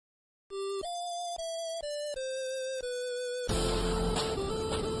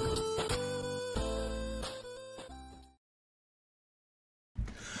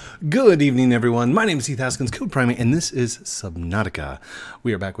Good evening, everyone. My name is Heath, Haskins, Code Primate, and this is Subnautica.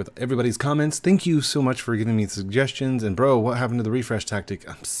 We are back with everybody's comments. Thank you so much for giving me suggestions. And bro, what happened to the refresh tactic?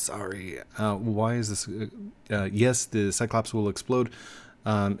 I'm sorry. Why is this? Yes, the Cyclops will explode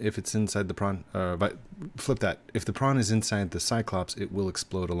if it's inside the prawn. But flip that. If the prawn is inside the Cyclops, it will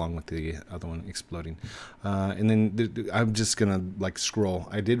explode along with the other one exploding. And then I'm just gonna like scroll.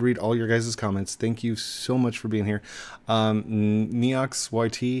 I did read all your guys' comments. Thank you so much for being here. Neox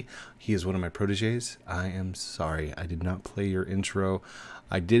YT, he is one of my proteges. I am sorry I did not play your intro.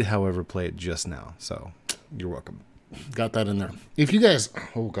 I did, however, play it just now. So you're welcome. Got that in there. If you guys,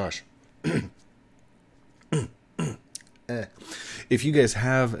 oh gosh. If you guys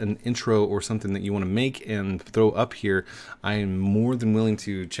have an intro or something that you want to make and throw up here, I am more than willing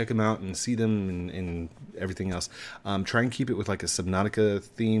to check them out and see them and everything else. Try and keep it with like a Subnautica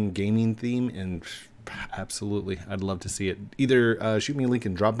theme, gaming theme, and absolutely, I'd love to see it. Either shoot me a link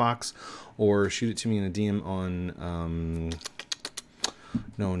in Dropbox or shoot it to me in a DM on...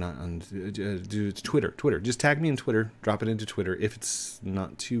 no, not on Twitter. Just tag me in Twitter, drop it into Twitter if it's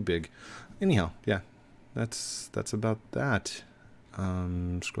not too big. Anyhow, yeah. That's about that.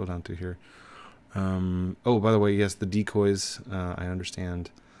 Scroll down to here. Oh, by the way, yes, the decoys, I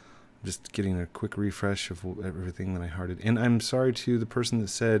understand. Just getting a quick refresh of everything that I hearted. And I'm sorry to the person that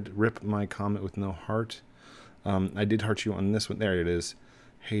said, rip my comment with no heart. I did heart you on this one. There it is.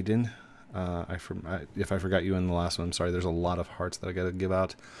 Hayden. If I forgot you in the last one, I'm sorry. There's a lot of hearts that I got to give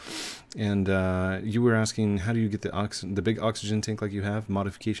out. And you were asking, how do you get the big oxygen tank like you have?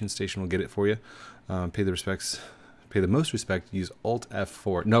 Modification station will get it for you. Pay the most respect. Use Alt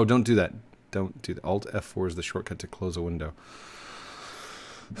F4. No, don't do that. Don't do that. Alt F4 is the shortcut to close a window.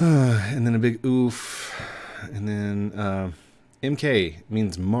 And then a big oof. And then MK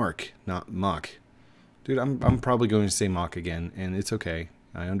means mark, not mock. Dude, I'm probably going to say mock again, and it's okay.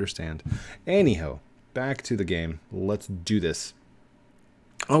 I understand. Anyhow, back to the game. Let's do this.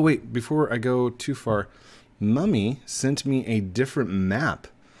 Oh, wait, before I go too far, Mummy sent me a different map.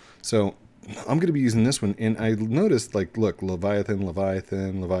 So I'm going to be using this one, and I noticed, like, look, Leviathan,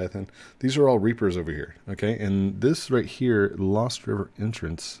 Leviathan, Leviathan. These are all Reapers over here, okay? And this right here, Lost River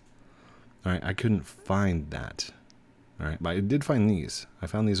Entrance, all right, I couldn't find that, all right? But I did find these. I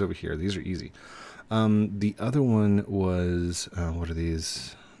found these over here. These are easy. The other one was, what are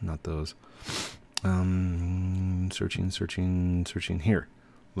these? Not those. Searching here.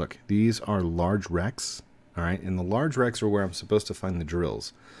 Look, these are large wrecks, all right? And the large wrecks are where I'm supposed to find the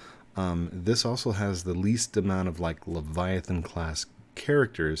drills. This also has the least amount of like Leviathan class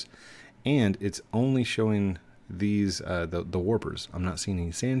characters, and it's only showing these, the warpers. I'm not seeing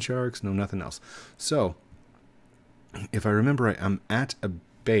any sand sharks, no nothing else. So, if I remember right, I'm at a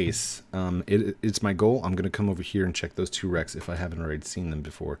base. It's my goal. I'm going to come over here and check those two wrecks if I haven't already seen them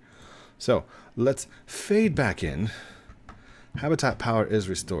before. So let's fade back in. Habitat power is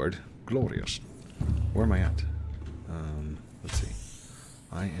restored. Glorious. Where am I at? Let's see.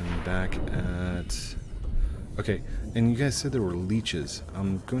 I am back at... Okay, and you guys said there were leeches.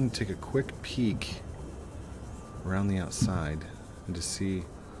 I'm going to take a quick peek around the outside and to see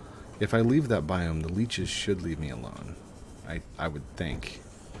if I leave that biome, the leeches should leave me alone. I would think.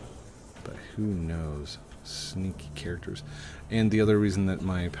 But who knows? Sneaky characters. And the other reason that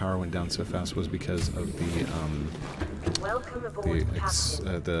my power went down so fast was because of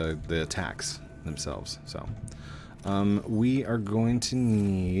the attacks themselves. So we are going to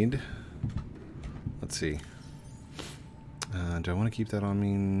need, let's see, do I want to keep that on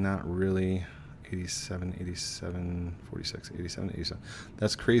me? Not really. 87, 87, 46, 87, 87.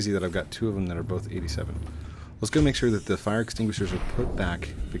 That's crazy that I've got two of them that are both 87. Let's go make sure that the fire extinguishers are put back,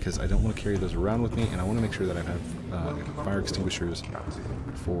 because I don't want to carry those around with me, and I want to make sure that I have fire extinguishers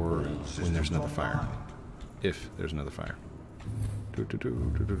for when there's another fire. If there's another fire.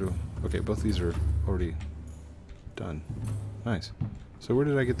 Okay, both these are already done. Nice. So where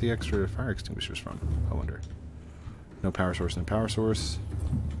did I get the extra fire extinguishers from? I wonder. No power source, no power source.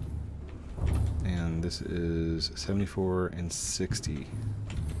 And this is 74 and 60.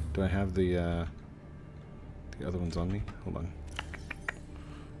 Do I have the other ones on me? Hold on.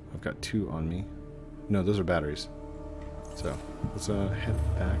 I've got two on me. No, those are batteries. So let's head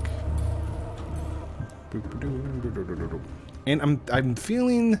back. And I'm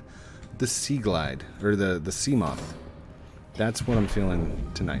feeling the sea glide, or the sea moth. That's what I'm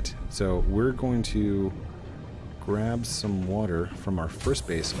feeling tonight. So we're going to grab some water from our first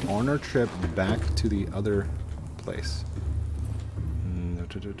base on our trip back to the other place.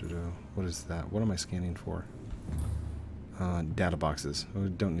 What is that? What am I scanning for? Data boxes. We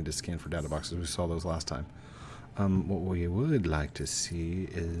don't need to scan for data boxes. We saw those last time. What we would like to see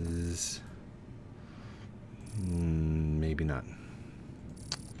is... maybe not.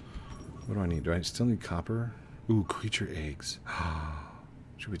 What do I need? Do I still need copper? Ooh, creature eggs.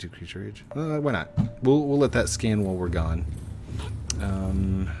 Should we do creature eggs? Why not? We'll let that scan while we're gone.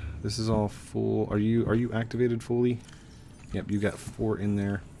 This is all full. Are you activated fully? Yep, you got 4 in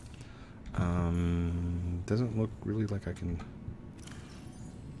there. Doesn't look really like I can.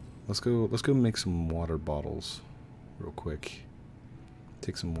 Let's go make some water bottles real quick.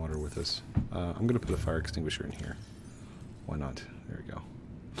 Take some water with us. I'm gonna put a fire extinguisher in here. Why not? There we go.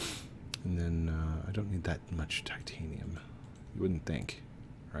 And then I don't need that much titanium. You wouldn't think,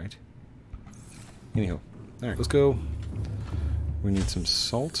 right? Anyhow, all right, let's go. We need some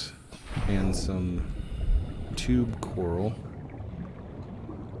salt and some tube coral.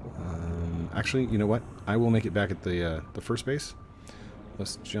 Actually, you know what? I will make it back at the first base.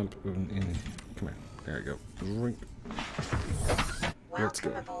 Let's jump in. Come here. There we go. Let's go.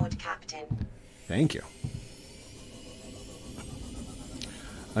 Welcome aboard, Captain. Thank you.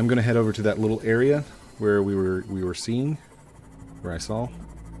 I'm gonna head over to that little area where we were seeing, where I saw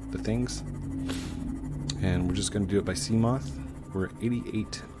the things, and we're just gonna do it by sea moth. We're at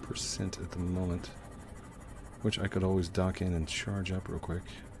 88% at the moment, which I could always dock in and charge up real quick.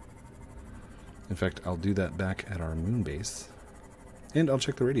 In fact, I'll do that back at our moon base, and I'll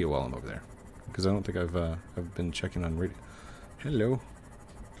check the radio while I'm over there, because I don't think I've been checking on radio. Hello,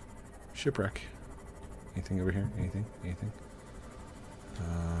 shipwreck. Anything over here? Anything? Anything?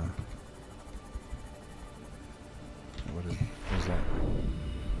 What is that?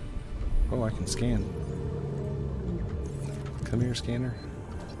 Oh, I can scan. Come here, scanner.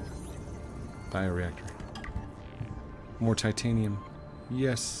 Bioreactor. More titanium.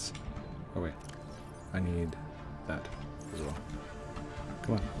 Yes. Oh wait, I need that as well.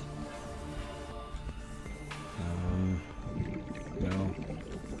 Come on. No.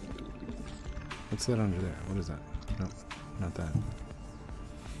 What's that under there? What is that? No, not that.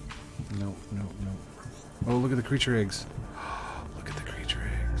 No. Oh, look at the creature eggs. Look at the creature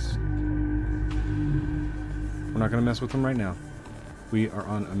eggs. We're not going to mess with them right now. We are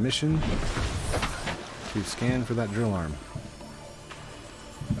on a mission to scan for that drill arm.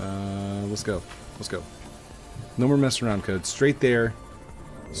 Let's go. Let's go. No more messing around, code. Straight there.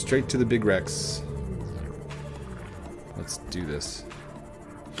 Straight to the big Rex. Let's do this.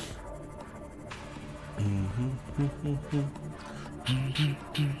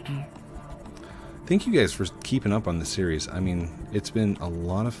 Thank you guys for keeping up on the series. I mean, it's been a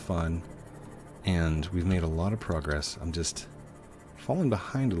lot of fun, and we've made a lot of progress. I'm just falling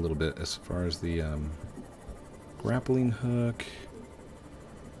behind a little bit as far as the grappling hook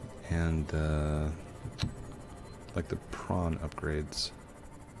and like the prawn upgrades.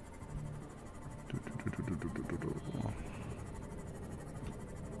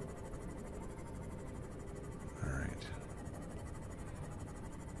 Alright.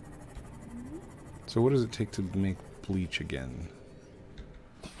 So what does it take to make bleach again?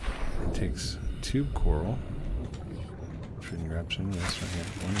 It takes tube coral. Shouldn't grab some. Yes, right here.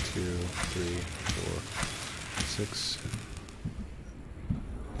 1, 2, 3, 4, 6.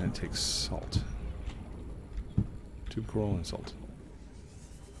 And it takes salt. Tube coral and salt.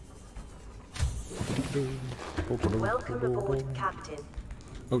 Welcome aboard, Captain.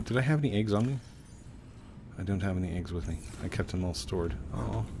 Oh, did I have any eggs on me? I don't have any eggs with me. I kept them all stored.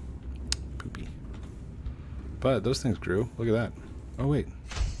 Oh, poopy. But those things grew. Look at that. Oh, wait.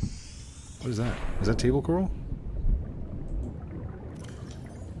 What is that? Is that table coral?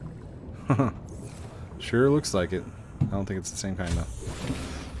 Sure looks like it. I don't think it's the same kind, though.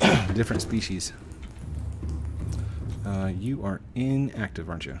 Different species. You are inactive,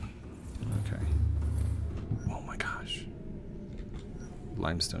 aren't you? Okay. Oh my gosh.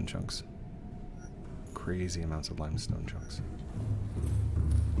 Limestone chunks. Crazy amounts of limestone chunks.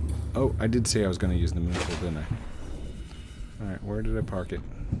 Oh, I did say I was going to use the moonshell, didn't I? Alright, where did I park it?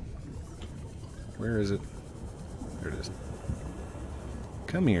 Where is it? There it is.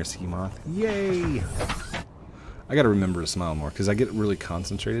 Come here, sea moth. Yay! I gotta remember to smile more, because I get really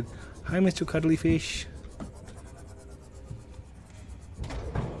concentrated. Hi, Mr. Cuddly Fish.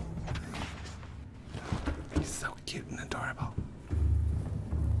 He's so cute and adorable.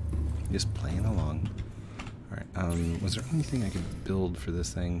 Just playing along. Alright, was there anything I could build for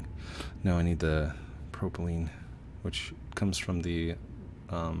this thing? No, I need the propylene, which comes from the,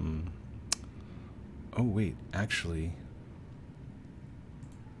 oh wait, actually,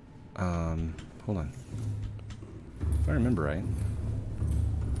 hold on. If I remember right,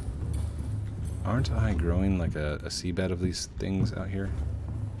 aren't I growing like a seabed of these things out here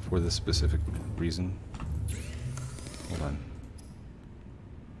for this specific reason? Hold on.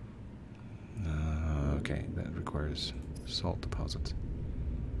 Okay, that requires salt deposits.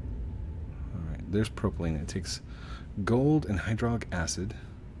 Alright, there's propylene. It takes gold and hydraulic acid.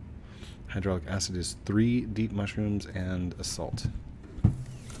 Hydraulic acid is 3 deep mushrooms and a salt.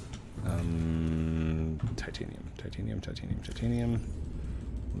 Titanium, titanium, titanium, titanium.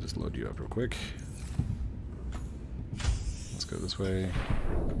 We'll just load you up real quick. Let's go this way.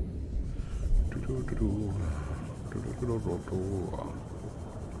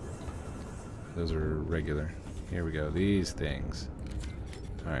 Those are regular. Here we go. These things.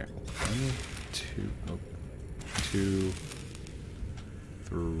 Alright. 1, 2, oh, 2,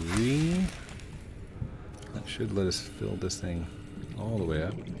 3. That should let us fill this thing all the way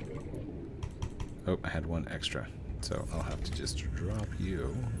up. Oh, I had one extra. So I'll have to just drop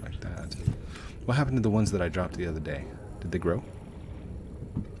you like that. What happened to the ones that I dropped the other day? Did they grow?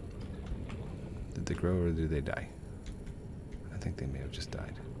 Did they grow or did they die? I think they may have just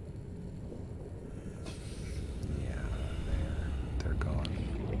died. Yeah, they're gone.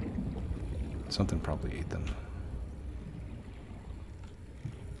 Something probably ate them.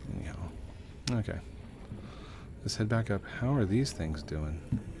 Anyhow. Okay. Let's head back up. How are these things doing?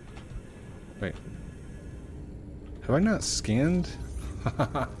 Wait. Have I not scanned?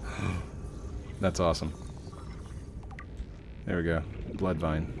 That's awesome. There we go. Blood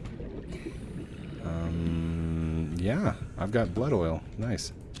vine. Yeah, I've got blood oil.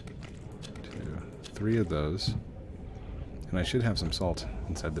 Nice. 2, 3 of those. And I should have some salt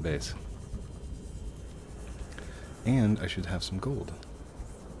inside the base. And I should have some gold.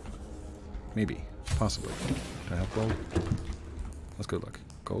 Maybe. Possibly. Do I have gold? Let's go look.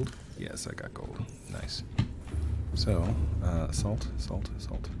 Gold? Yes, I got gold. Nice. So, salt, salt,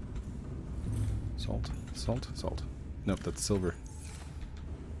 salt. Salt, salt, salt. Nope, that's silver.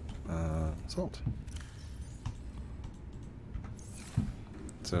 Salt.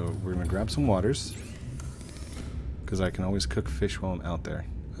 So, we're going to grab some waters. Because I can always cook fish while I'm out there.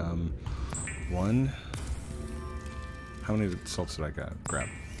 1. How many salts did I grab?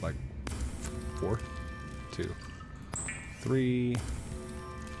 Like 4? 2. 3.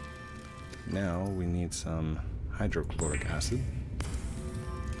 Now we need some hydrochloric acid.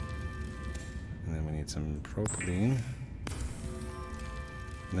 And then we need some propylene.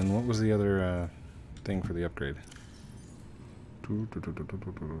 And then what was the other thing for the upgrade?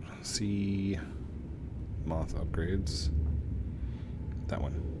 Sea moth upgrades. That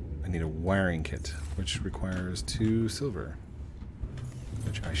one. I need a wiring kit, which requires 2 silver.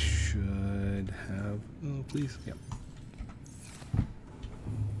 Which I should have. Oh, please. Yep.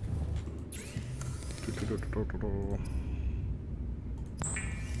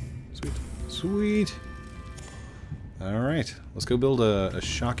 Sweet. Sweet. Alright. Let's go build a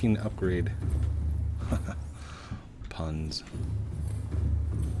shocking upgrade. Puns.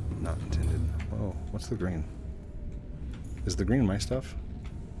 Not intended. Whoa. What's the green? Is the green my stuff?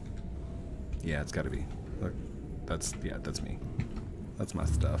 Yeah, it's gotta be. Look. That's me. That's my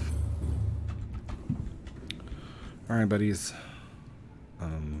stuff. Alright, buddies.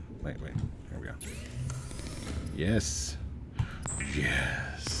 Wait. Here we go. Yes.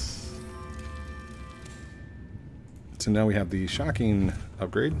 Yes. So now we have the shocking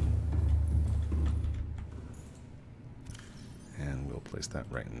upgrade. And we'll place that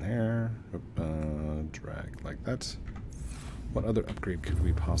right in there. Drag like that. What other upgrade could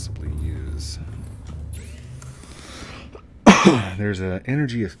we possibly use? There's an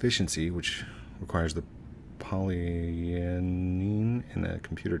energy efficiency, which requires the polyaniline in a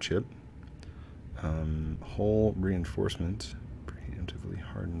computer chip. Hull reinforcement, preemptively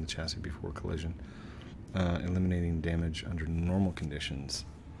harden the chassis before collision, eliminating damage under normal conditions.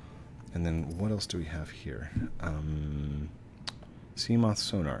 And then what else do we have here? Sea moth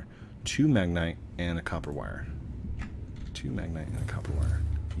sonar, 2 magnite and a copper wire. 2 magnite and a copper wire.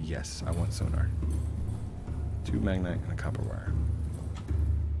 Yes, I want sonar. 2 magnite and a copper wire.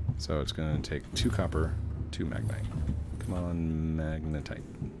 So it's going to take 2 copper, 2 magnite. Come on, magnetite.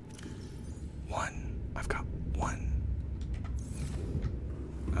 1. I've got 1.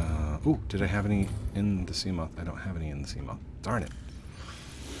 Oh, did I have any in the sea moth? I don't have any in the sea moth. Darn it.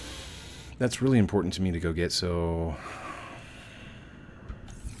 That's really important to me to go get, so...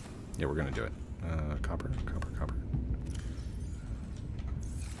 Yeah, we're going to do it. Copper.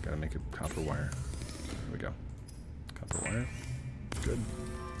 Gotta make a copper wire. There we go. Copper wire. Good.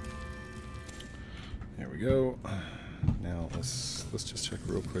 There we go. Now let's just check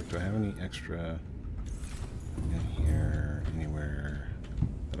real quick. Do I have any extra in here anywhere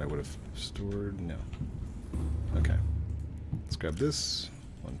that I would have stored? No. Okay. Let's grab this.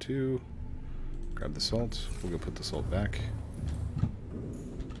 1, 2. Grab the salt. We'll go put the salt back.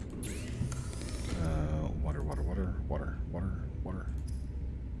 Water, water, water, water, water, water.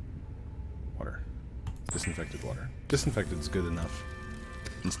 Water. Disinfected water. Disinfected is good enough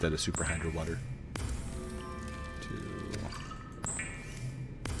instead of super hydro water. 2,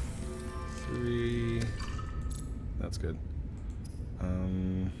 3. That's good.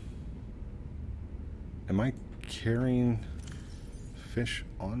 Am I carrying fish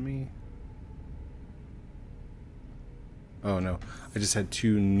on me? Oh no, I just had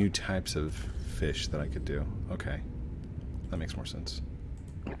 2 new types of fish that I could do. Okay, that makes more sense.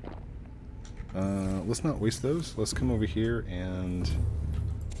 Let's not waste those. Let's come over here and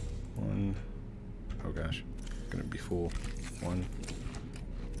 1. Oh gosh, gonna be full. 1,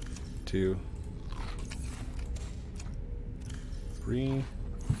 2, 3.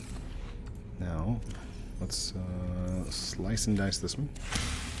 Now, let's slice and dice this one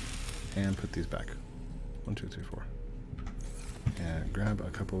and put these back. 1, 2, 3, 4. And grab a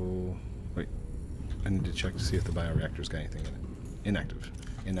couple. Wait, I need to check to see if the bioreactor's got anything in it. Inactive.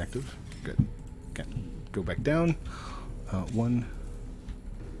 Inactive. Good. Okay. Go back down. 1.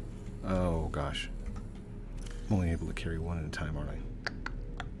 Oh gosh. I'm only able to carry 1 at a time, aren't I?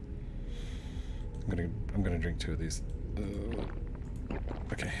 I'm gonna drink 2 of these.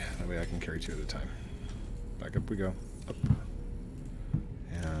 Okay, that way I can carry 2 at a time. Back up we go. Up.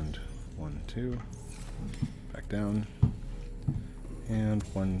 And 1, 2. Back down. And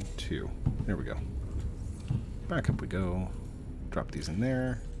 1, 2. There we go. Back up we go. Drop these in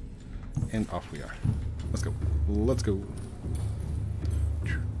there. And off we are. Let's go. Let's go.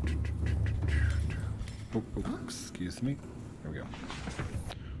 Oh, oh, excuse me. There we go.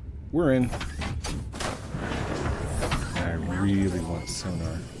 We're in. I really want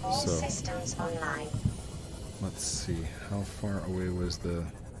sonar. All So systems online. let's see. How far away was the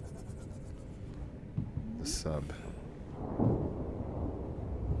sub?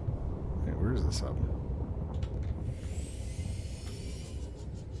 Wait, where is the sub?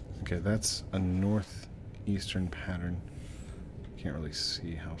 Okay, that's a northeastern pattern. Can't really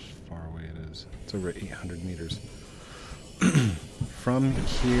see how far away it is. It's over 800 meters. From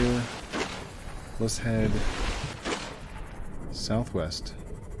here, let's head southwest.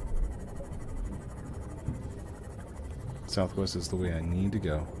 Southwest is the way I need to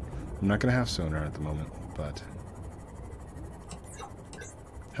go. I'm not going to have sonar at the moment, but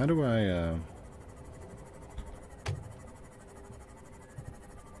how do I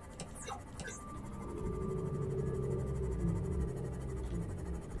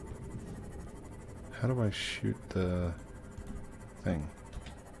shoot the thing?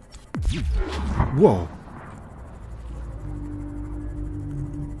 Whoa!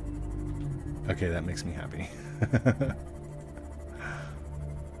 Okay, that makes me happy.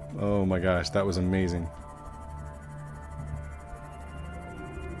 Oh my gosh, that was amazing.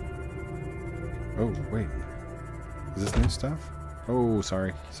 Oh, wait. Is this new stuff? Oh,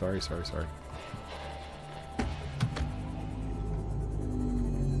 sorry. Sorry.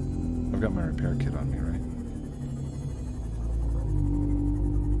 I've got my repair kit on me, right?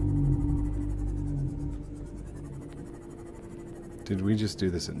 Did we just do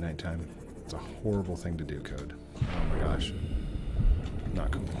this at nighttime? It's a horrible thing to do, Code. Oh my gosh.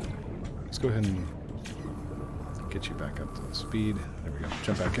 Not cool. Let's go ahead and get you back up to speed. There we go.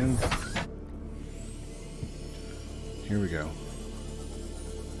 Jump back in. Here we go.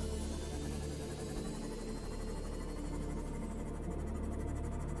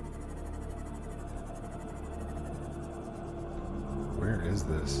 Where is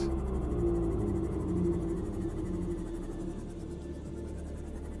this?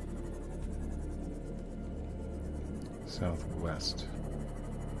 Southwest.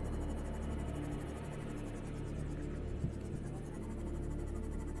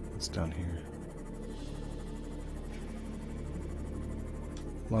 It's down here.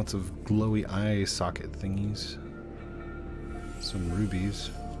 Lots of glowy eye socket thingies. Some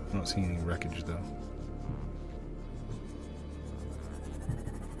rubies. I don't see any wreckage though.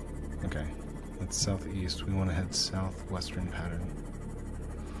 Okay, that's southeast. We want to head southwestern pattern.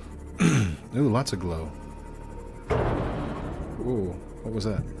 Ooh, lots of glow. Ooh, what was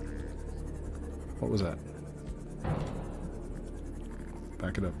that? What was that?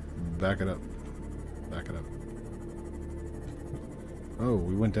 Back it up. Back it up. Back it up. Oh,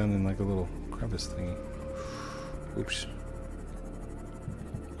 we went down in like a little crevice thingy. Oops.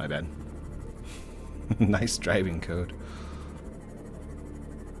 My bad. Nice driving, Code.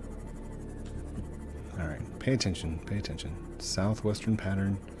 Alright, pay attention, pay attention. Southwestern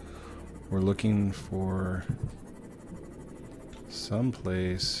pattern. We're looking for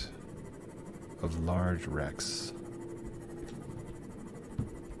someplace. of large wrecks.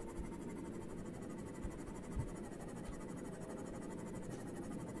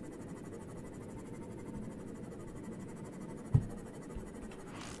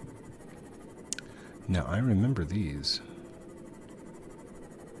 Now I remember these.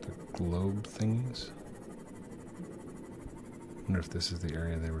 The globe thingies. I wonder if this is the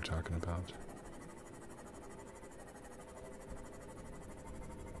area they were talking about.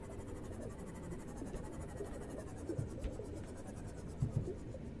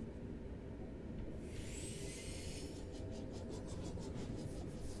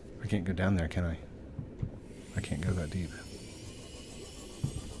 I can't go down there, can I? I can't go that deep.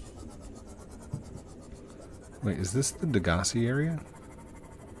 Wait, is this the Degassi area?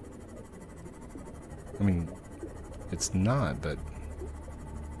 I mean, it's not, but...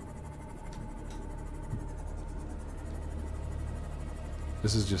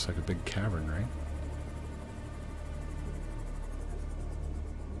 This is just like a big cavern, right?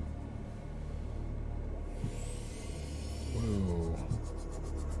 Whoa.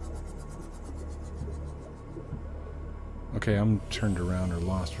 Okay, I'm turned around or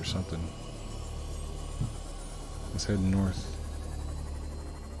lost or something. Let's head north.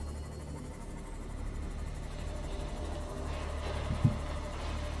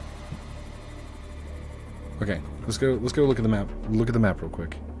 Okay, let's go look at the map. Look at the map real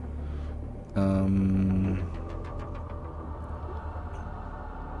quick.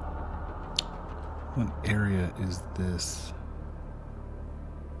 What area is this?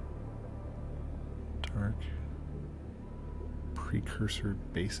 Dark precursor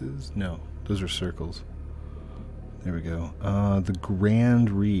bases? No, those are circles. There we go. The Grand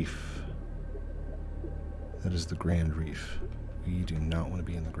Reef. That is the Grand Reef. We do not want to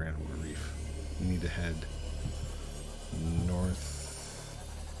be in the Grand Reef. We need to head north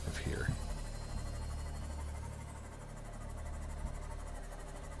of here.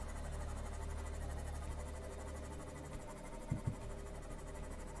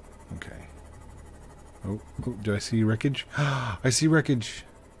 Okay. Oh, do I see wreckage? I see wreckage.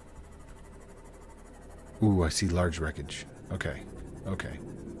 Ooh, I see large wreckage. Okay. Okay.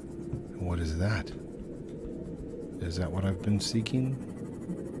 What is that? Is that what I've been seeking?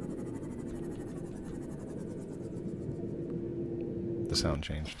 The sound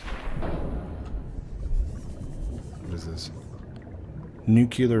changed. What is this?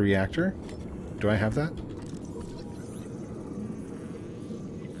 Nuclear reactor? Do I have that?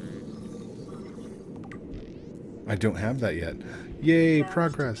 I don't have that yet. Yay,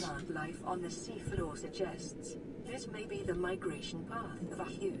 progress. Plant life on the seafloor suggests this may be the migration path of a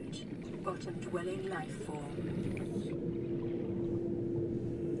huge bottom-dwelling life form.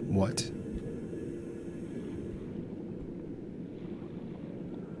 What?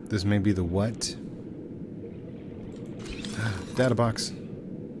 This may be the what? Data box.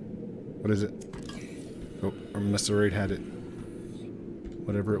 What is it? Oh, I must have already had it.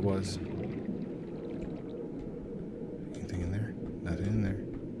 Whatever it was. Anything in there? Nothing in there.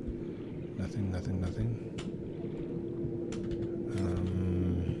 Nothing, nothing, nothing.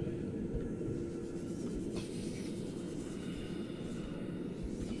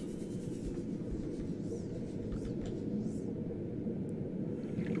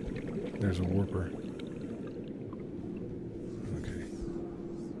 There's a warper. Okay.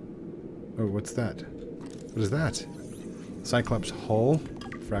 Oh, what's that? What is that? Cyclops hull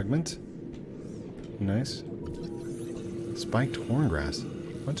fragment. Nice. Spiked horngrass.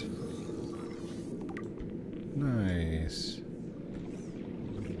 What? Nice.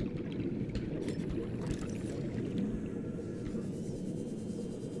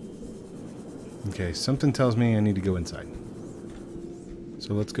 Okay, something tells me I need to go inside.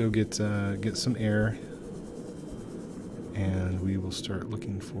 So let's go get some air, and we will start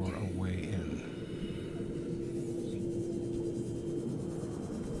looking for a way in.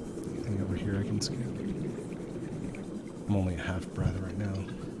 Anything over here I can skip? I'm only at half breath right now.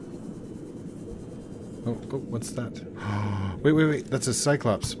 Oh, what's that? Wait! That's a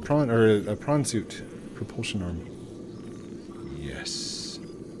Cyclops prawn, or a prawn suit propulsion arm. Yes.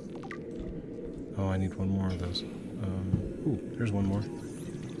 Oh, I need one more of those. Ooh, there's one more.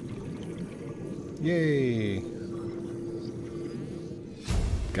 Yay!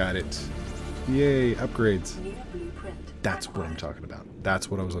 Got it. Yay, upgrades. That's what I'm talking about. That's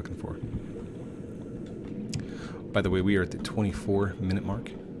what I was looking for. By the way, we are at the 24-minute mark.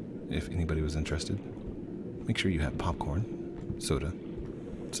 If anybody was interested, make sure you have popcorn, soda,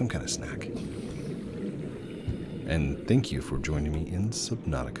 some kind of snack. And thank you for joining me in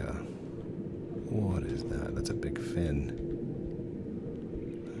Subnautica. What is that? That's a big fin.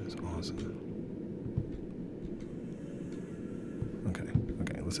 That is awesome. Okay,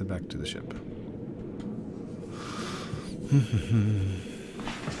 okay, let's head back to the ship.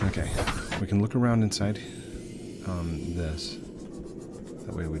 Okay, we can look around inside this.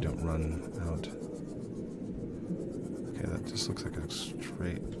 That way we don't run out. Okay, that just looks like a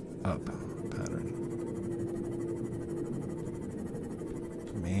straight up pattern.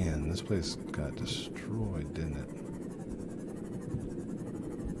 Man, this place got destroyed, didn't it?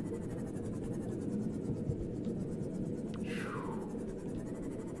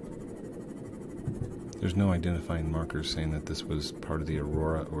 There's no identifying markers saying that this was part of the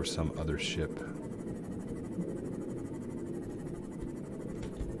Aurora or some other ship.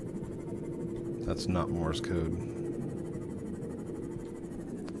 That's not Morse code.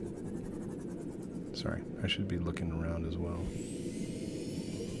 Sorry, I should be looking around as well.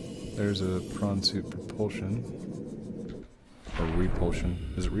 There's a prawn suit propulsion. Or repulsion.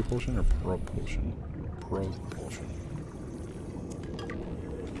 Is it repulsion or propulsion? Propulsion.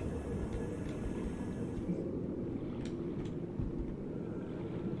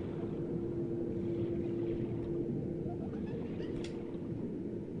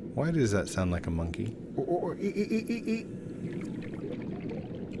 Why does that sound like a monkey?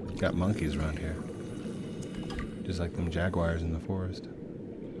 Got monkeys around here. Just like them jaguars in the forest.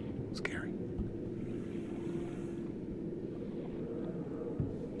 Scary.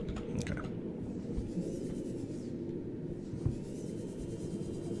 Okay.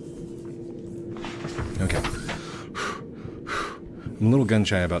 Okay. I'm a little gun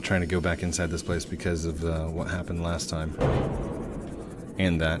shy about trying to go back inside this place because of what happened last time.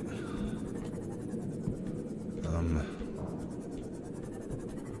 And that.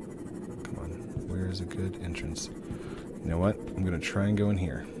 Come on. Where is a good entrance? You know what? I'm going to try and go in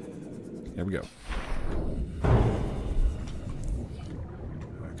here. Here we go.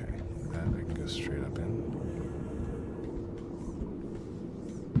 Okay. That I can go straight up in.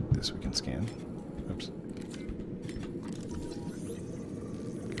 This we can scan. Oops.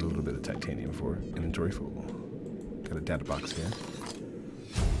 Get a little bit of titanium for inventory full. Got a data box here.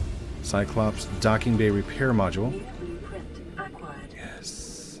 Cyclops docking bay repair module.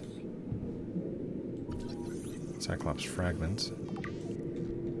 Yes. Cyclops fragments.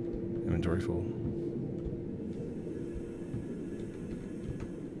 Inventory full.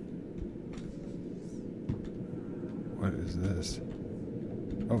 What is this?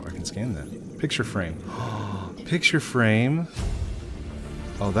 Oh, I can scan that. Picture frame. Picture frame.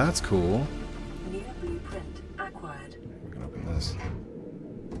 Oh, that's cool. We can open this.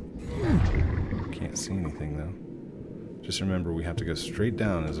 Can't see anything though. Just remember we have to go straight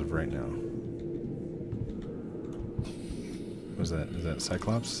down as of right now. What was that? Is that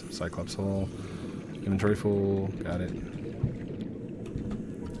Cyclops? Cyclops hull. Inventory full. Got it.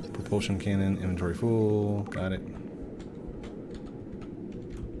 Propulsion cannon. Inventory full. Got it.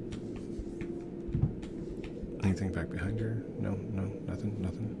 Anything back behind her? No, no, nothing,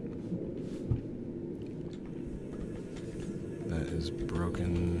 nothing. That is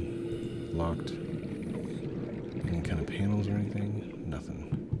broken. Locked. Any kind of panels or anything? Nothing.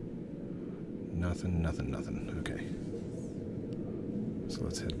 Nothing, nothing, nothing. Okay. So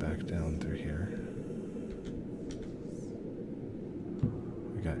let's head back down through here.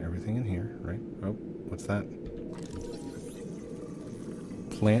 We got everything in here, right? Oh, what's that?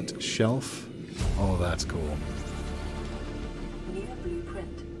 Plant shelf. Oh, that's cool. New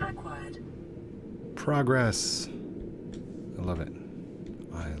blueprint acquired. Progress. I love it.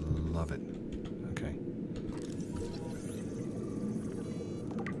 I love it. Okay.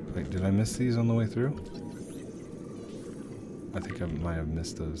 Wait, did I miss these on the way through? I think I might have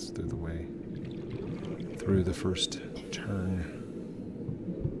missed those through the way. Through the first turn.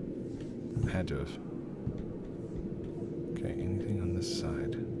 Had to have. Okay, anything on this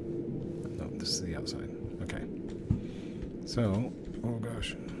side? No, this is the outside. Okay. So, oh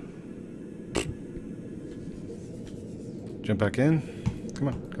gosh. Jump back in. Come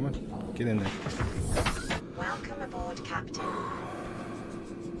on, come on. Get in there. Welcome aboard, Captain.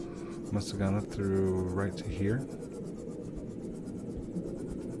 Must have gone up through right to here.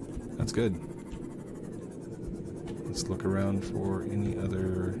 That's good. Let's look around for any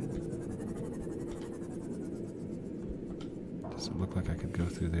other... Does it look like I could go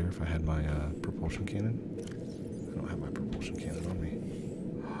through there if I had my propulsion cannon? I don't have my propulsion cannon on me.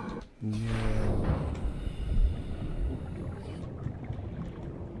 No.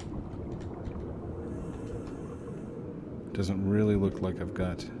 Doesn't really look like I've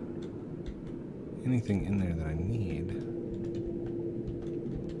got anything in there that I need.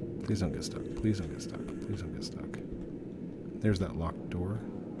 Please don't get stuck. Please don't get stuck. Please don't get stuck. There's that locked door.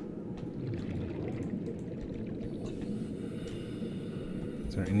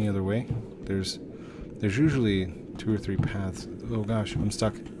 Is there any other way? There's usually 2 or 3 paths. Oh gosh, I'm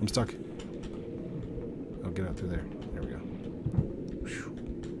stuck. I'm stuck. Oh, get out through there. There we go.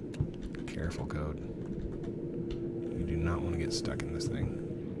 Whew. Careful, Code. You do not want to get stuck in this thing.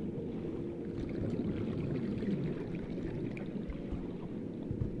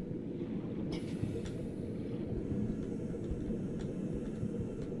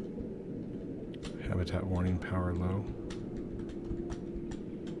 Habitat warning, power low.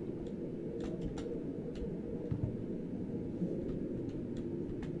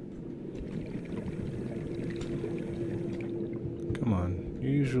 Come on.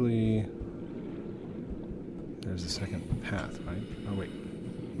 Usually there's a second path, right? Oh wait.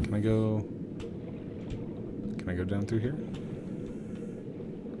 Can I go down through here?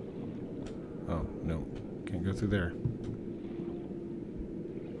 Oh, no. Can't go through there.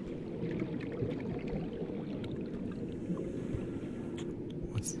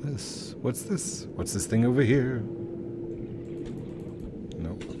 What's this? What's this? What's this thing over here?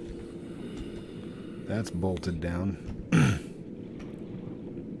 Nope. That's bolted down.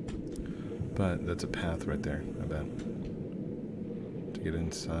 But that's a path right there, I bet. To get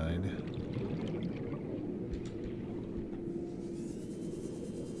inside.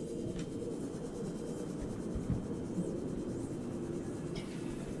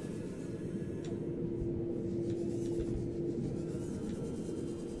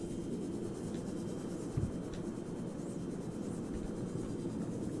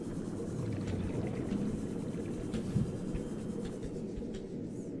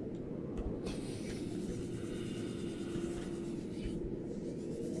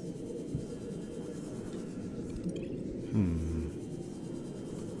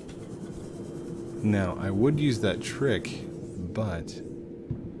 Now, I would use that trick, but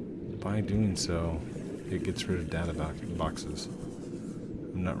by doing so, it gets rid of data boxes.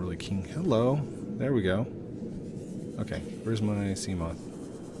 I'm not really keen. Hello. There we go. Okay, where's my sea moth?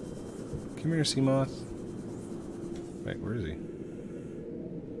 Come here, sea moth. Wait, where is he?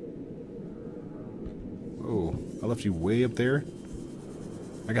 Whoa, I left you way up there?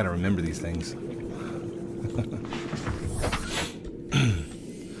 I gotta remember these things.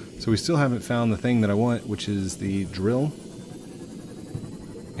 So we still haven't found the thing that I want, which is the drill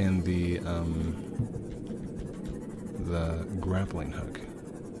and the grappling hook.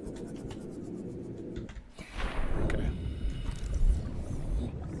 Okay.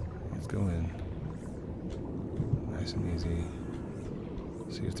 Let's go in. Nice and easy.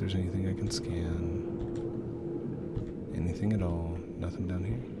 See if there's anything I can scan. Anything at all. Nothing down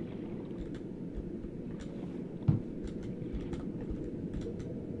here.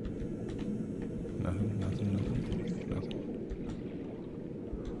 Nothing.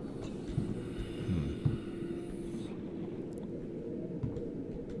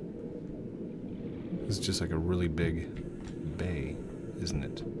 This is just like a really big bay, isn't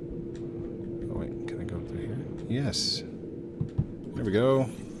it? Oh wait, can I go through here? Yes. There we go.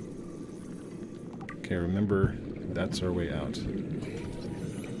 Okay, remember, that's our way out.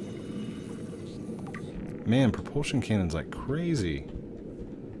 Man, propulsion cannon's like crazy.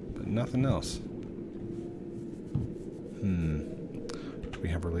 But nothing else. Do we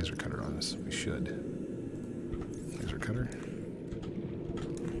have our laser cutter on us? We should. Laser cutter.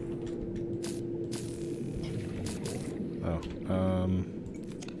 Oh,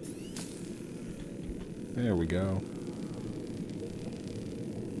 there we go.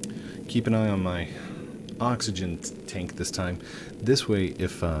 Keep an eye on my oxygen tank this time. This way,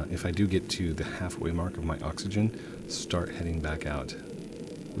 if I do get to the halfway mark of my oxygen, start heading back out.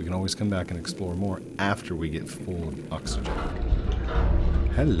 We can always come back and explore more after we get full of oxygen.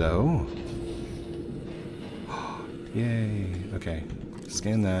 Hello. Yay. Okay.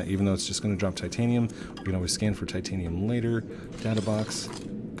 Scan that. Even though it's just going to drop titanium, we can always scan for titanium later. Data box.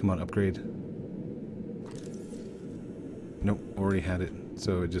 Come on, upgrade. Nope, already had it.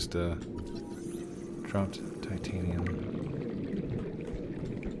 So it just dropped titanium.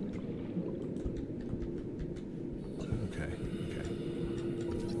 Okay.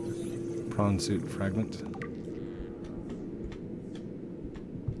 Prawn suit fragment.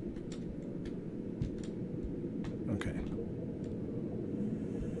 Okay.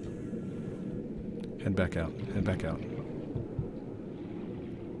 Head back out. Head back out.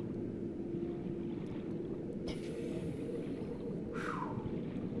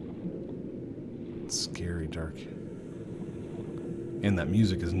 It's scary dark. And that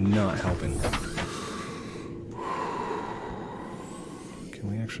music is not helping. Can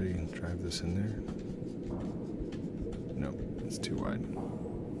we actually drive this in there? No, it's too wide.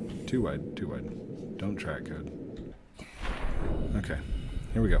 Too wide. Don't track code. Okay.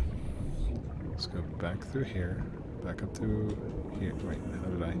 Here we go. Let's go back through here. Back up through here. Wait, how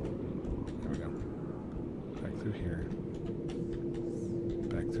did I? There we go. Back through here.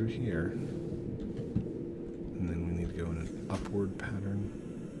 Back through here. And then we need to go in an upward pattern.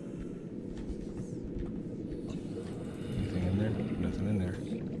 Anything in there? Nothing in there.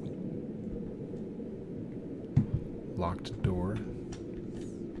 Locked door.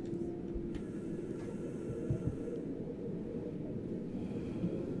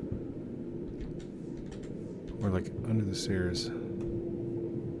 Or like under the stairs.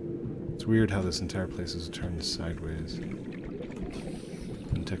 It's weird how this entire place is turned sideways.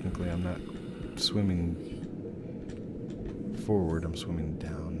 And technically I'm not swimming forward, I'm swimming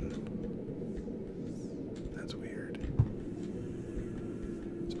down. That's weird.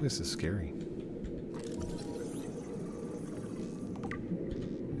 This place is scary.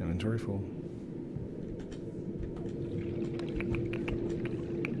 Inventory full.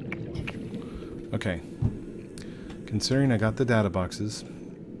 Okay. Considering I got the data boxes,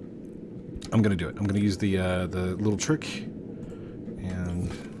 I'm gonna do it. I'm gonna use the little trick,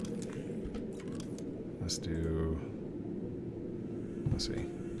 and let's see.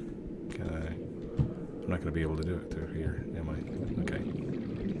 Can I? I'm not gonna be able to do it through here, am I? Okay.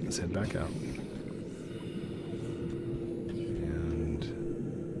 Let's head back out. And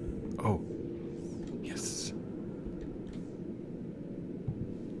oh, yes.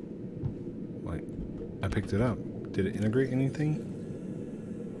 Wait, I picked it up. Did it integrate anything?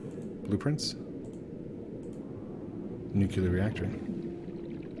 Blueprints? Nuclear reactor.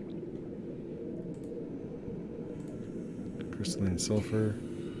 Crystalline sulfur.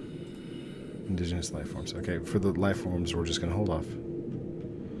 Indigenous life forms. Okay, for the life forms, we're just going to hold off.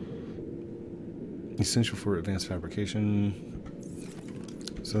 Essential for advanced fabrication.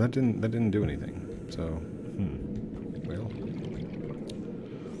 So that didn't do anything. So, well.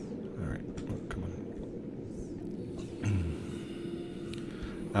 Alright, oh, come on.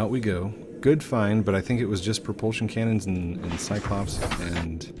 Out we go. Good find, but I think it was just propulsion cannons and Cyclops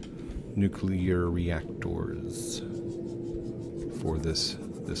and nuclear reactors for this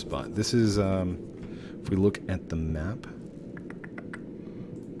spot. This is, if we look at the map,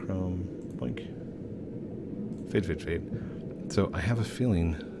 Chrome, blink, fade. So I have a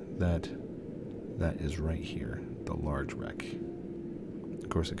feeling that that is right here, the large wreck. Of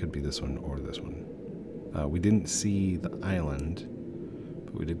course, it could be this one or this one. We didn't see the island,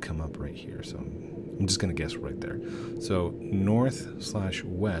 but we did come up right here, so I'm just going to guess right there. So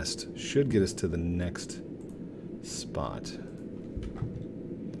north/west should get us to the next spot.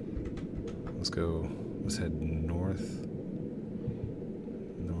 Let's head northwest.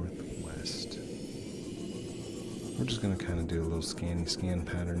 We're just going to kind of do a little scan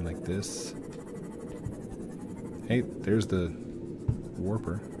pattern like this. Hey, there's the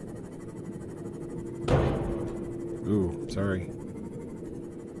warper. Ooh, sorry.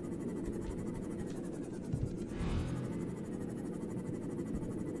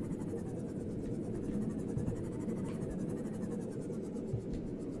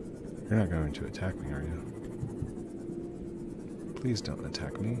 You're not going to attack me, are you? Please don't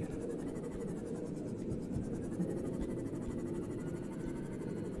attack me.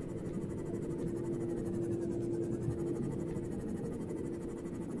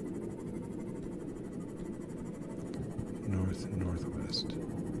 Northwest.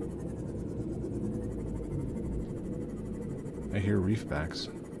 I hear reefbacks.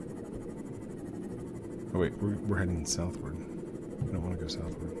 Oh wait, we're heading southward. I don't want to go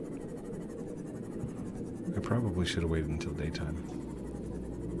southward. I probably should have waited until daytime.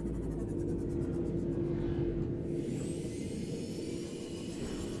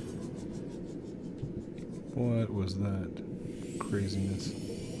 What was that craziness?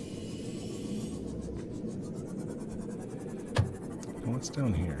 What's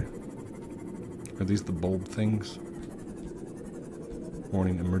down here? Are these the bulb things?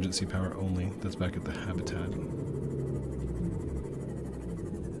 Warning, emergency power only. That's back at the habitat.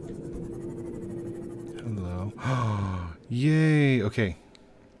 Hello. Yay! Okay.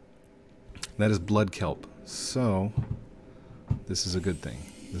 That is blood kelp. So, this is a good thing.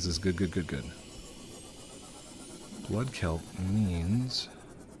 This is good. Blood kelp means...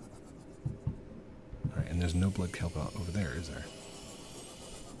 Alright, and there's no blood kelp out over there, is there?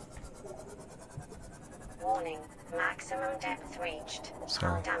 Warning, maximum depth reached.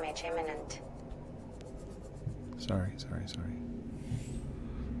 Sorry. Hull damage imminent. Sorry.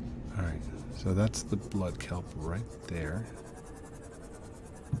 Alright, so that's the blood kelp right there.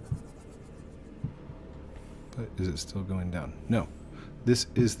 But is it still going down? No. This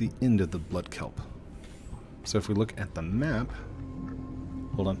is the end of the blood kelp. So if we look at the map,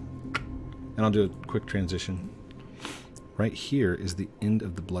 hold on. And I'll do a quick transition. Right here is the end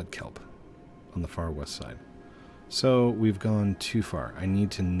of the blood kelp on the far west side. So we've gone too far. I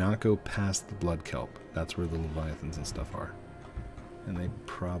need to not go past the blood kelp. That's where the leviathans and stuff are. And they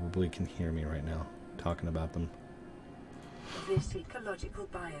probably can hear me right now, talking about them. This ecological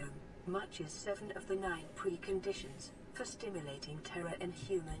biome matches 7 of the 9 preconditions for stimulating terror in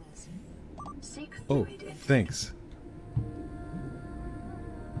humans. Seek fluid in thanks.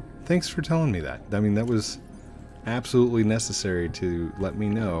 Thanks for telling me that. I mean, that was absolutely necessary to let me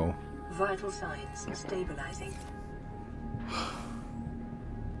know. Vital signs stabilizing.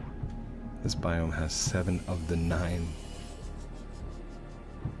 This biome has 7 of the 9.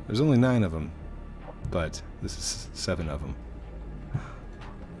 There's only 9 of them, but this is 7 of them.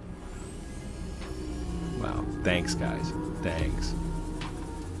 Wow. Thanks, guys. Thanks.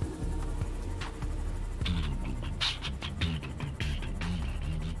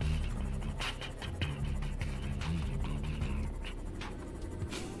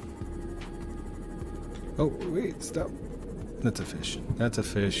 Oh, wait, stop. That's a fish. That's a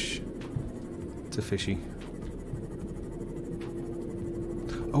fish. It's a fishy.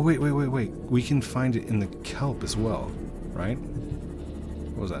 Oh, wait. We can find it in the kelp as well, right?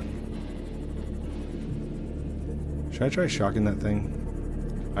 What was that? Should I try shocking that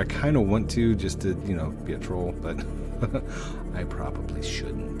thing? I kind of want to, just to, you know, be a troll, but I probably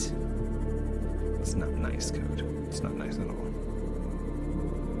shouldn't. It's not nice, Code. It's not nice at all.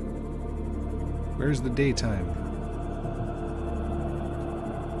 Where's the daytime?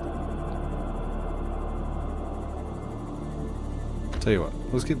 Tell you what,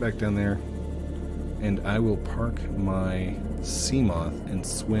 let's get back down there, and I will park my sea moth and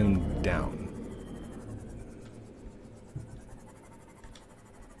swim down.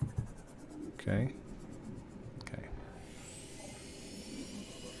 Okay. Okay.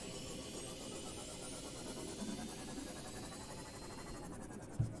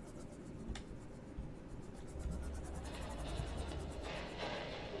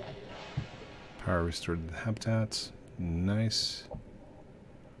 Power restored to the habitats. Nice.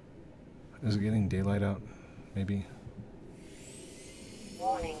 Is it getting daylight out? Maybe.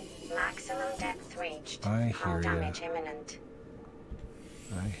 Warning, maximum depth reached. I hear Hull ya. damage imminent.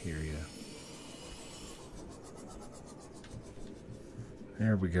 I hear you.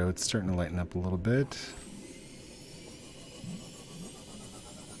 There we go. It's starting to lighten up a little bit.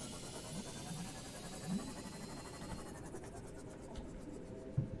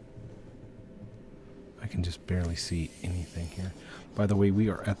 I can just barely see anything here. By the way, we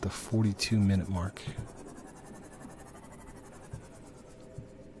are at the 42-minute mark.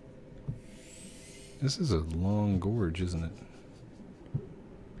 This is a long gorge, isn't it?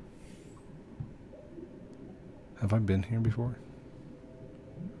 Have I been here before?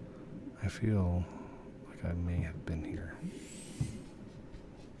 I feel like I may have been here.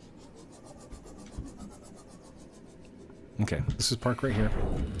 Okay, this is park right here.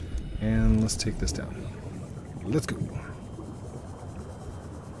 And let's take this down. Let's go.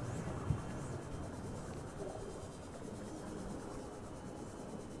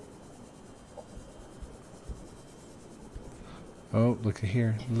 Oh, looky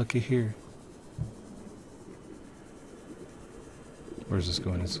here. Looky here. Where's this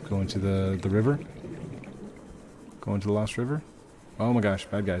going? Is it going to the river? Going to the Lost River? Oh my gosh,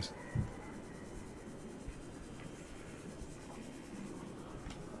 bad guys.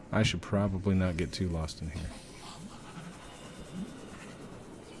 I should probably not get too lost in here.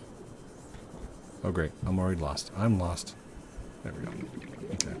 Oh great, I'm already lost. I'm lost. There we go.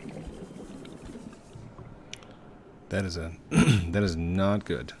 Okay. That is a that is not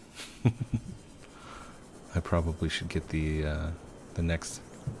good. I probably should get the next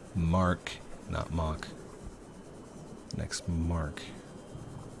mark, not mock. Next mark.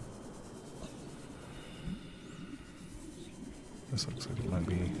 This looks like it might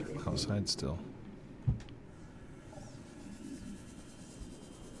be outside still.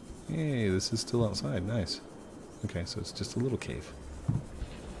 Hey, this is still outside. Nice. Okay, so it's just a little cave.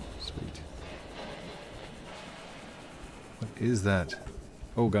 Sweet. What is that?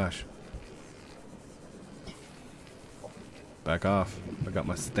 Oh gosh. Back off. I got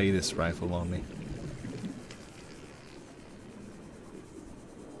my status rifle on me.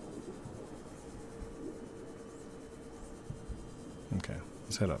 Okay,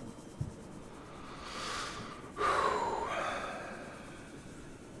 let's head up.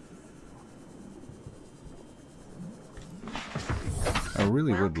 I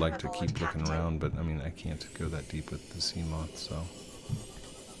really would like to keep looking around, but I mean, I can't go that deep with the sea moth, so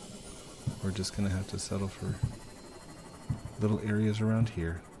we're just gonna have to settle for little areas around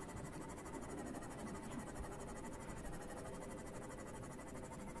here.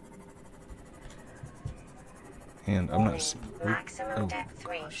 And I'm not... Maximum depth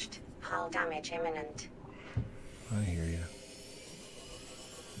reached. Hull damage imminent. I hear you.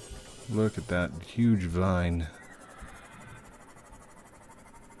 Look at that huge vine.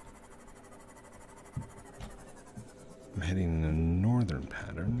 I'm heading in a northern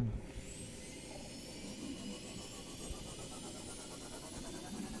pattern.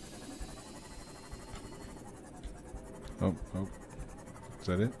 Oh. Is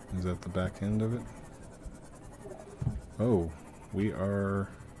that it? Is that the back end of it? Oh, we are...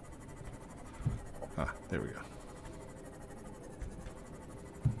 Ah, there we go.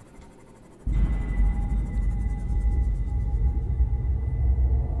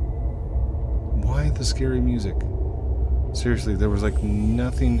 Why the scary music? Seriously, there was like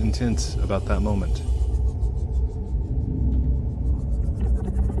nothing intense about that moment.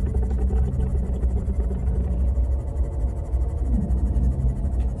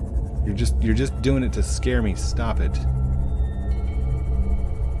 You're just doing it to scare me. Stop it.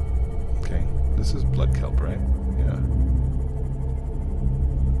 Okay, this is blood kelp, right? Yeah.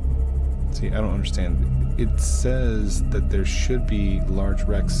 See, I don't understand. It says that there should be large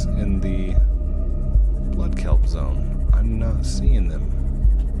wrecks in the blood kelp zone. I'm not seeing them.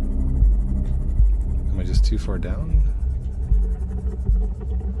 Am I just too far down?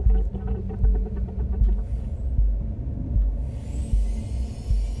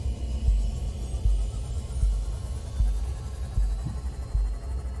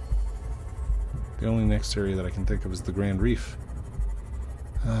 The only next area that I can think of is the Grand Reef.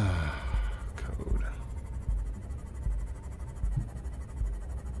 Ah, code.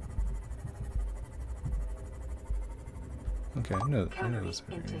 Okay, I know this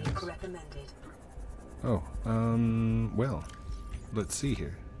area. Oh, well, let's see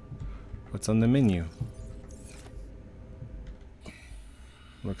here. What's on the menu?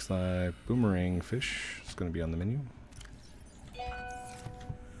 Looks like boomerang fish is going to be on the menu.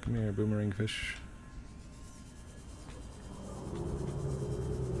 Come here, boomerang fish.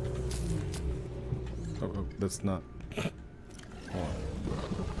 Oh, that's not. Hold on.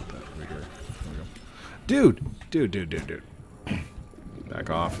 Put that over here. There we go. Dude.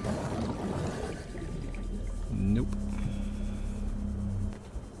 Back off. Nope.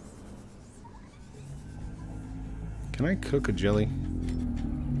 Can I cook a jelly?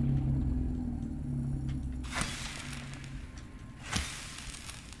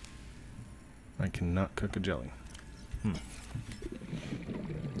 I cannot cook a jelly.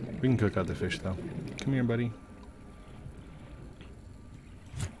 We can cook other fish, though. Come here, buddy.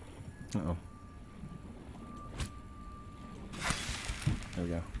 Uh-oh. There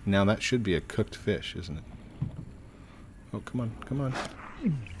we go. Now that should be a cooked fish, isn't it? Oh, come on, come on.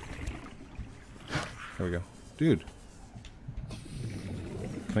 There we go. Dude.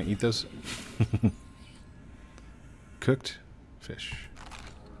 Can I eat those? Cooked fish.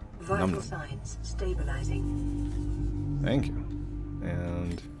 Vital signs stabilizing. Thank you.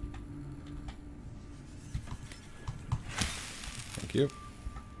 And... thank you.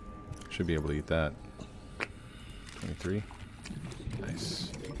 Should be able to eat that. 23.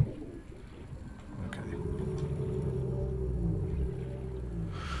 Nice. Okay.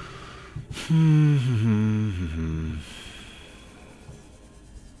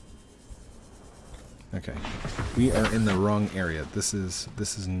 Okay. We are in the wrong area. This is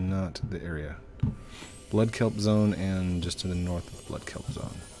not the area. Blood kelp zone and just to the north of the blood kelp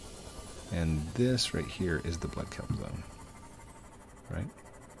zone. And this right here is the blood kelp zone. Right?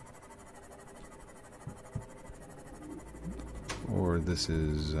 Or this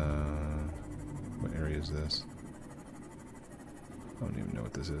is, what area is this? I don't even know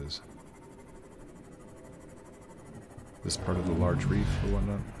what this is. This part of the large reef or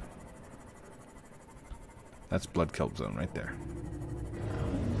whatnot? That's blood kelp zone right there.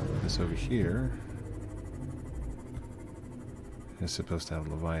 This over here is supposed to have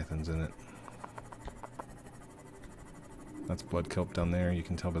leviathans in it. That's blood kelp down there. You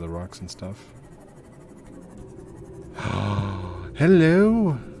can tell by the rocks and stuff.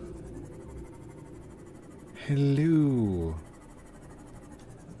 Hello. Hello.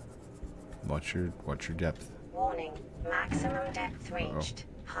 Watch your depth. Warning. Maximum depth reached.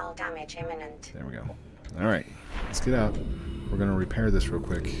 Hull damage imminent. There we go. All right, let's get out. We're gonna repair this real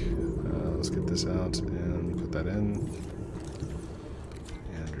quick. Let's get this out and put that in.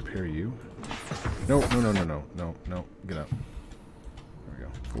 And repair you. No. Get out. There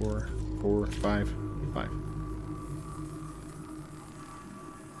we go. 4, 5.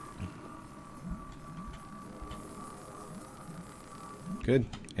 Good.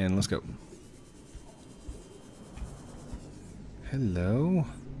 And let's go. Hello.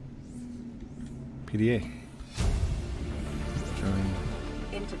 PDA. Join.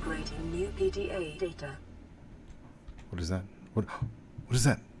 Integrating new PDA data. What is that? What is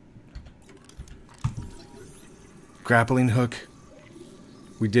that? Grappling hook.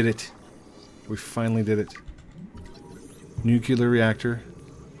 We did it. We finally did it. Nuclear reactor.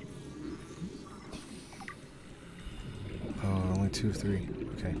 Oh, only 2 of 3.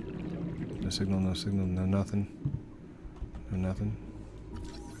 Okay. No signal, no signal, no nothing. No nothing.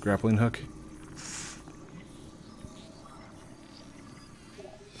 Grappling hook.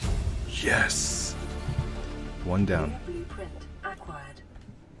 Yes! One down. Blueprint acquired.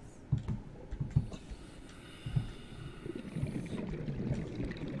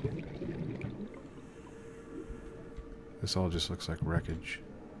 This all just looks like wreckage.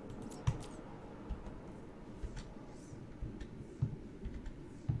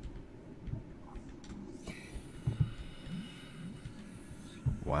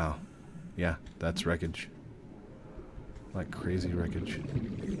 Wow. Yeah, that's wreckage. Like crazy wreckage.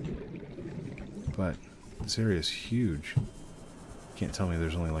 But this area is huge. You can't tell me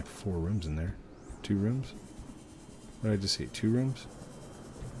there's only like 4 rooms in there. 2 rooms? What did I just see? 2 rooms?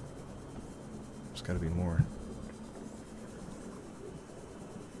 There's gotta be more.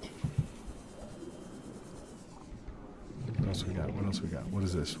 What else we got? What else we got? What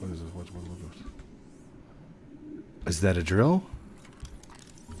is this? What is this? What? Is that a drill?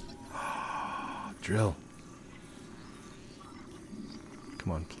 Drill.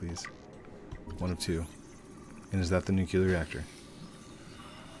 Come on, please. 1 of 2. And is that the nuclear reactor?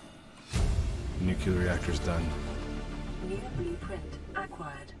 The nuclear reactor's done. New blueprint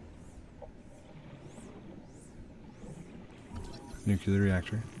acquired. Nuclear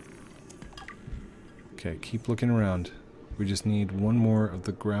reactor. Okay, keep looking around. We just need 1 more of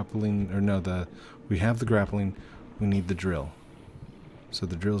the grappling, or no, we have the grappling, we need the drill. So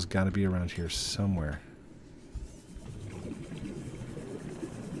the drill's got to be around here somewhere.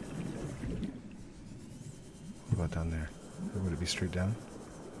 What about down there? Or would it be straight down?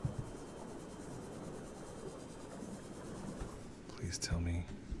 Please tell me.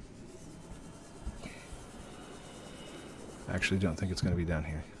 I actually don't think it's going to be down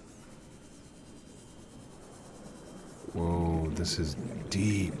here. Whoa, this is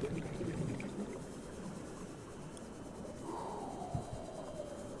deep.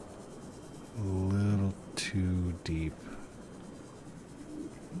 A little too deep.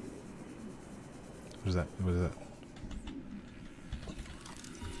 What is that? What is that?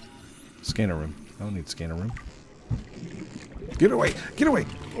 Scanner room. I don't need scanner room. Get away! Get away!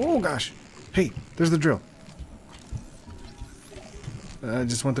 Oh gosh! Hey, there's the drill. I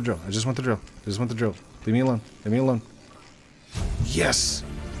just want the drill. I just want the drill. I just want the drill. Leave me alone. Leave me alone. Yes!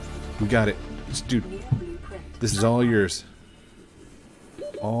 We got it. Dude, this is all yours.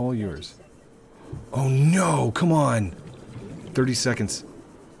 All yours. Oh no! Come on! 30 seconds.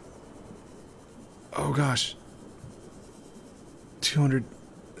 Oh gosh. 200...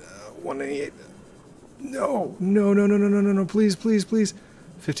 188... No! No, no, no, no, no, no, no. Please, please, please.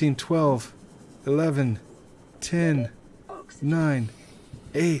 15, 12, 11, 10, 9,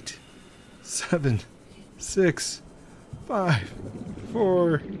 8, 7, 6, 5,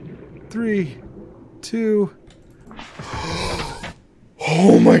 4, 3, 2...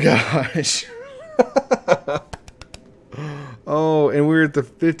 Oh my gosh! Oh, and we're at the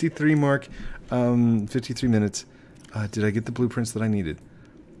 53 mark. 53 minutes. Did I get the blueprints that I needed?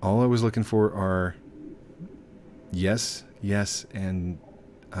 All I was looking for are yes, yes, and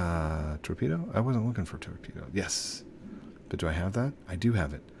torpedo? I wasn't looking for torpedo. Yes. But do I have that? I do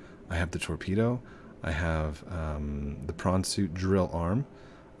have it. I have the torpedo. I have the prawn suit drill arm.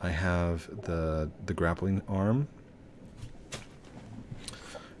 I have the grappling arm.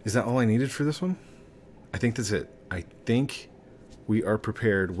 Is that all I needed for this one? I think that's it. I think we are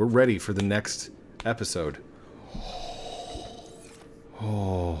prepared. We're ready for the next episode.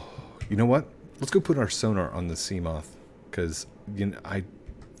 Oh, you know what? Let's go put our sonar on the sea moth, because you know,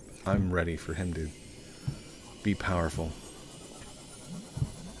 I'm ready for him to be powerful.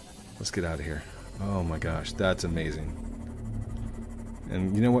 Let's get out of here. Oh my gosh, that's amazing.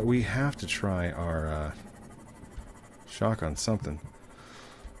 And you know what? We have to try our shock on something.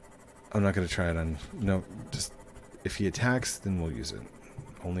 I'm not going to try it on... No, just... If he attacks, then we'll use it.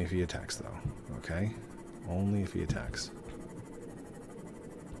 Only if he attacks, though. Okay? Only if he attacks.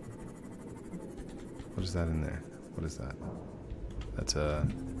 What is that in there? What is that? That's a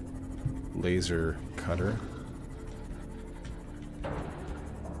laser cutter.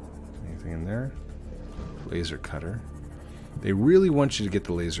 Anything in there? Laser cutter. They really want you to get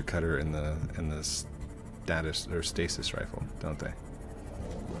the laser cutter and the status or stasis rifle, don't they?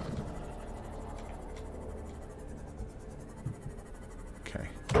 Okay.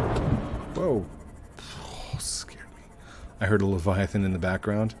 Whoa. Oh, scared me. I heard a Leviathan in the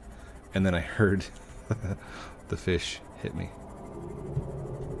background, and then I heard the fish hit me.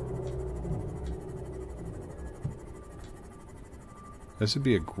 This would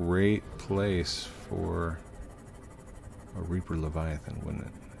be a great place for a Reaper Leviathan, wouldn't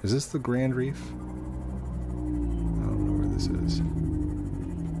it? Is this the Grand Reef? I don't know where this is.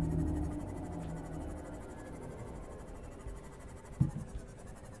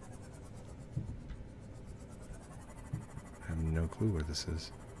 I have no clue where this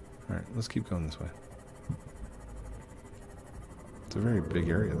is. Alright, let's keep going this way. It's a very big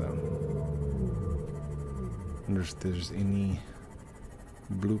area, though. I wonder if there's any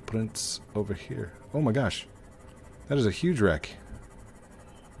blueprints over here. Oh my gosh. That is a huge wreck.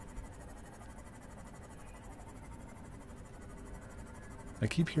 I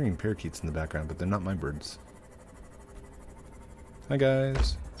keep hearing parakeets in the background, but they're not my birds. Hi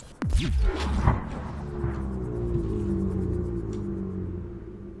guys.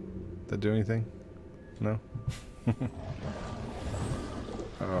 That do anything? No?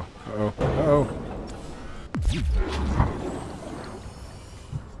 Uh-oh. Uh-oh. Uh-oh.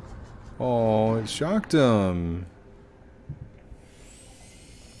 Oh, it shocked him.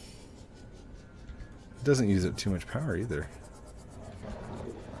 It doesn't use up too much power either.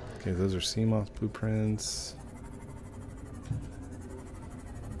 Okay, those are sea moth blueprints.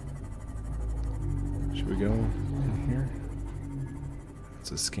 Should we go in here?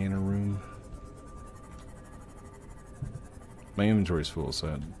 It's a scanner room. My inventory's full,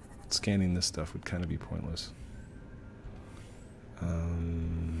 so scanning this stuff would kind of be pointless.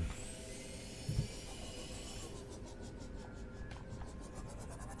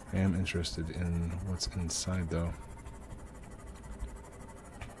 I am interested in what's inside, though.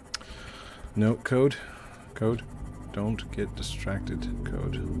 No, code. Code. Don't get distracted,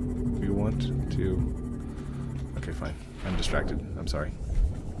 code. We want to... Okay, fine. I'm distracted. I'm sorry.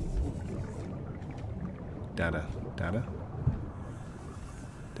 Data. Data?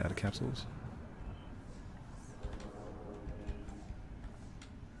 Data capsules?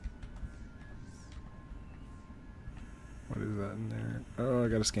 What is that in there? Oh, I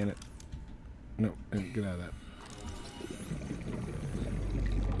gotta scan it. No, get out of that.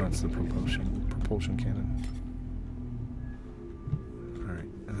 That's the propulsion cannon. Alright,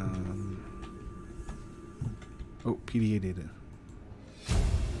 oh, PDA data.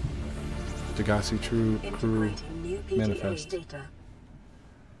 Degassi True Crew Manifest. Data.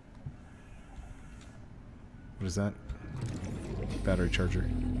 What is that? Battery charger.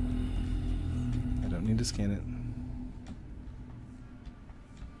 I don't need to scan it.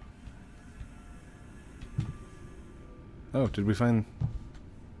 Oh, did we find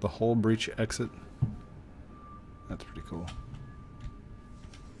the whole breach exit? That's pretty cool.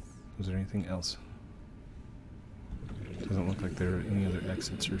 Was there anything else? Doesn't look like there are any other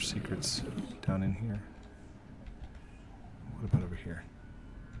exits or secrets down in here. What about over here?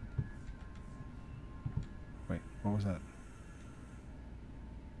 Wait, what was that?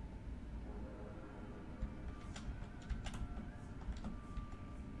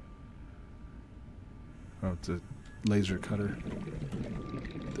 Oh, it's a laser cutter.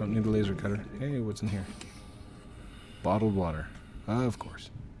 Don't need a laser cutter. Hey, what's in here? Bottled water. Of course.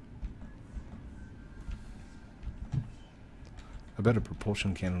 I bet a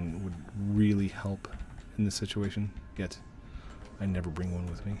propulsion cannon would really help in this situation. Yet, I never bring one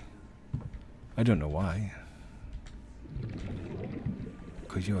with me. I don't know why.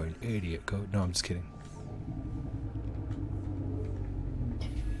 Because you're an idiot, Code. No, I'm just kidding.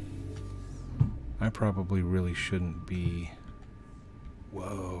 I probably really shouldn't be...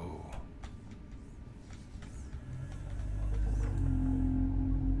 Whoa.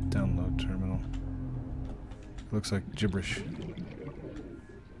 Download terminal. Looks like gibberish.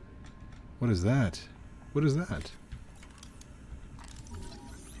 What is that? What is that?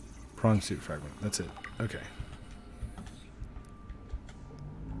 Prawn suit fragment. That's it. Okay.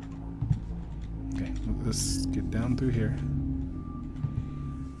 Okay, let's get down through here.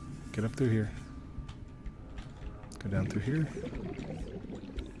 Get up through here. Go down through here.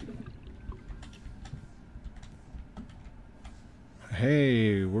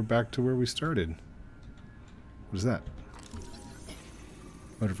 Hey, we're back to where we started. What is that?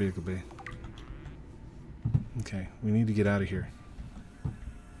 Motor vehicle bay. Okay, we need to get out of here.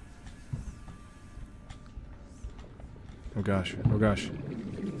 Oh gosh, oh gosh.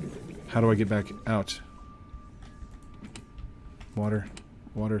 How do I get back out? water.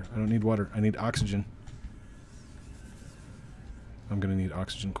 Water. I don't need water. I need oxygen. I'm gonna need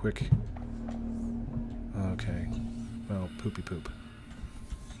oxygen quick. Okay. Well, poopy poop.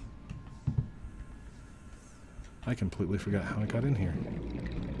 I completely forgot how I got in here.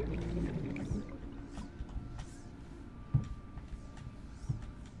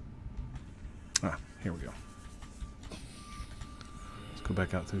 Ah, here we go. Let's go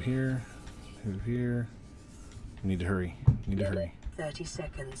back out through here. Through here. We need to hurry. We need to hurry. 30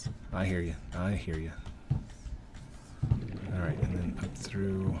 seconds. I hear you. I hear you. Alright, and then up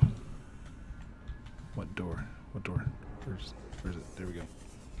through... What door? What door? Where's it? There we go.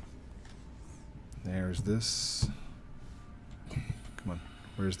 There's this. Come on.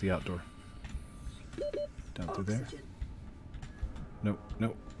 Where's the outdoor? Down through there? Nope,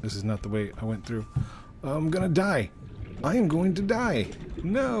 nope. This is not the way I went through. I'm gonna die! I am going to die!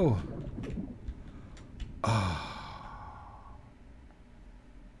 No! Ah.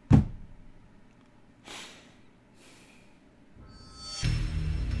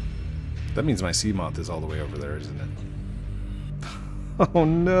 That means my sea moth is all the way over there, isn't it? Oh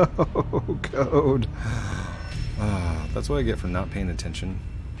no, code. Ah, that's what I get for not paying attention.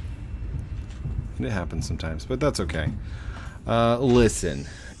 And it happens sometimes, but that's okay. Listen,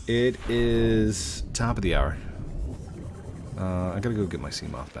 it is top of the hour. I gotta go get my sea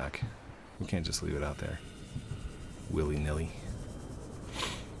moth back. We can't just leave it out there. Willy-nilly.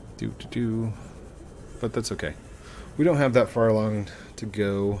 Do. But that's okay. We don't have that far along to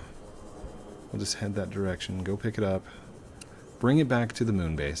go. We'll just head that direction, go pick it up, bring it back to the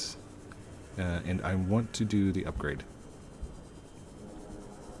moon base, and I want to do the upgrade.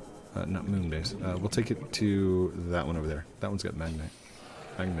 Not moon base. We'll take it to that one over there. That one's got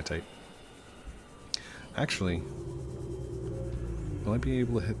magnetite. Actually, will I be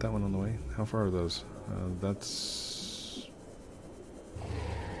able to hit that one on the way? How far are those? That's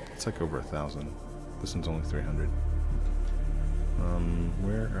it's like over 1,000. This one's only 300.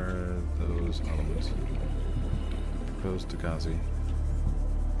 Where are those elements? Proposed to Kazi.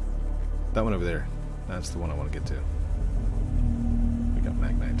 That one over there. That's the one I want to get to. We got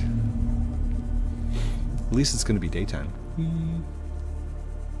magnite. At least it's going to be daytime.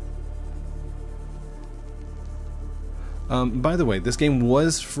 By the way, this game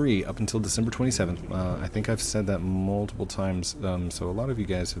was free up until December 27th. I think I've said that multiple times, so a lot of you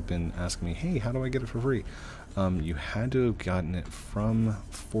guys have been asking me, hey, how do I get it for free? You had to have gotten it from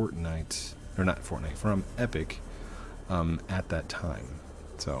Fortnite, or not Fortnite, from Epic at that time.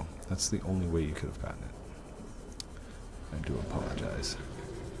 So that's the only way you could have gotten it. I do apologize.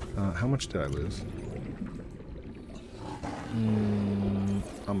 How much did I lose?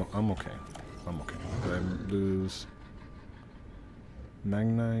 I'm okay. I'm okay. Did I lose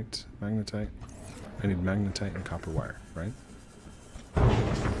magnetite? I need magnetite and copper wire, right?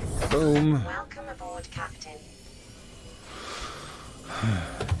 Boom. Welcome aboard, Captain.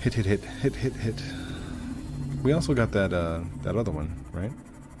 Hit. We also got that that other one, right?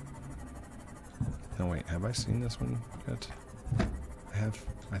 No, wait, have I seen this one yet? I have.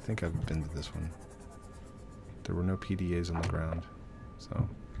 I think I've been to this one. There were no PDAs on the ground, so.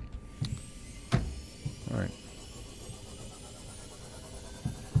 All right.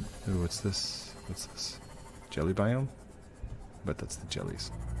 Ooh, what's this? What's this? Jelly biome? But that's the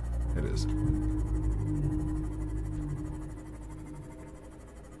jellies. It is.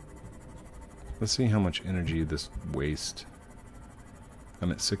 Let's see how much energy this wastes.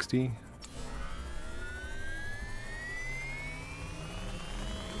 I'm at 60.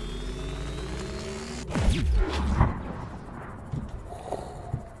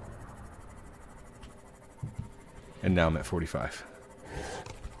 And now I'm at 45.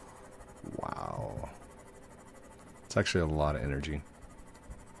 Wow. It's actually a lot of energy.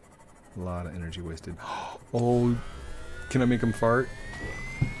 A lot of energy wasted. Oh, can I make him fart?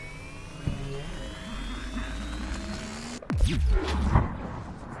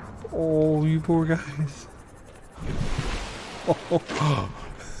 Oh, you poor guys. Oh.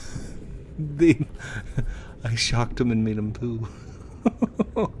 I shocked him and made him poo.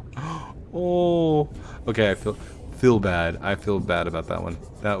 Oh. Okay, I feel bad. I feel bad about that one.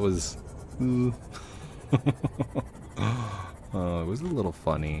 That was... Oh, it was a little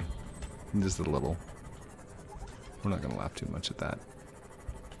funny. Just a little. We're not gonna laugh too much at that.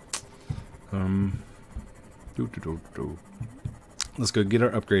 Let's go get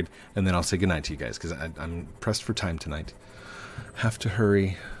our upgrade, and then I'll say goodnight to you guys, because I'm pressed for time tonight. Have to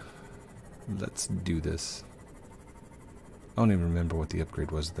hurry. Let's do this. I don't even remember what the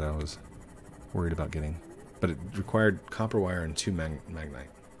upgrade was that I was worried about getting. But it required copper wire and 2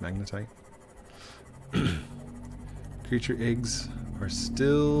 magnetite. Creature eggs are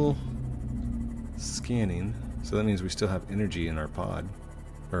still scanning, so that means we still have energy in our pod,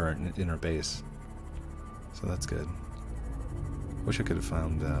 or in our base. So that's good. Wish I could have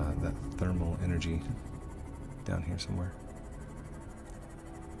found that thermal energy down here somewhere.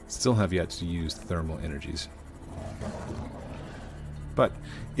 Still have yet to use thermal energies. But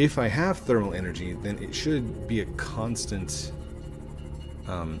if I have thermal energy, then it should be a constant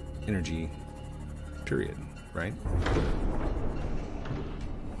energy period, right?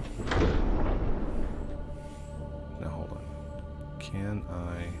 Now hold on. Can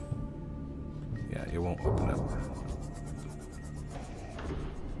I... Yeah, it won't open up.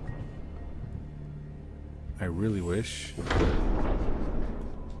 I really wish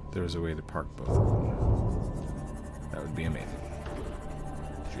there was a way to park both of them. That would be amazing.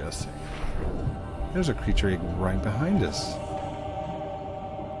 Just saying. There's a creature egg right behind us.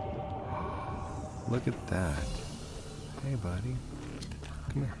 Look at that. Hey, buddy.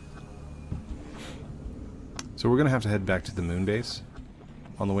 Come here. So we're going to have to head back to the moon base.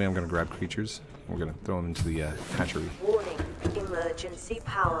 On the way, I'm going to grab creatures. We're going to throw them into the hatchery. Warning. Emergency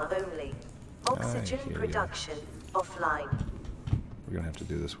power only. Oxygen production offline. We're going to have to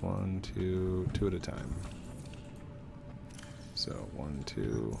do this two at a time. So 1,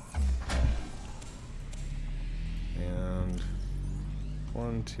 2, and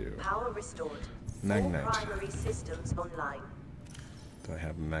 1, 2. Power restored. Magnite. All primary systems online. Do I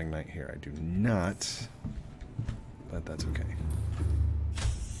have Magnite here? I do not, but that's okay.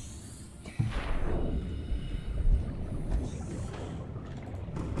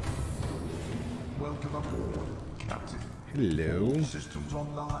 Welcome aboard, Captain. Hello. All systems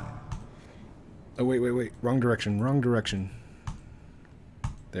online. Oh, wait. Wrong direction.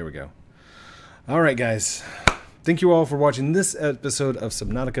 There we go. All right, guys. Thank you all for watching this episode of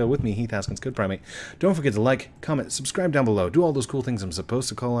Subnautica with me, Heath Haskins, Code Primate. Don't forget to like, comment, subscribe down below. Do all those cool things I'm supposed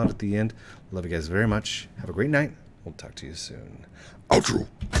to call out at the end. Love you guys very much. Have a great night. We'll talk to you soon. Outro.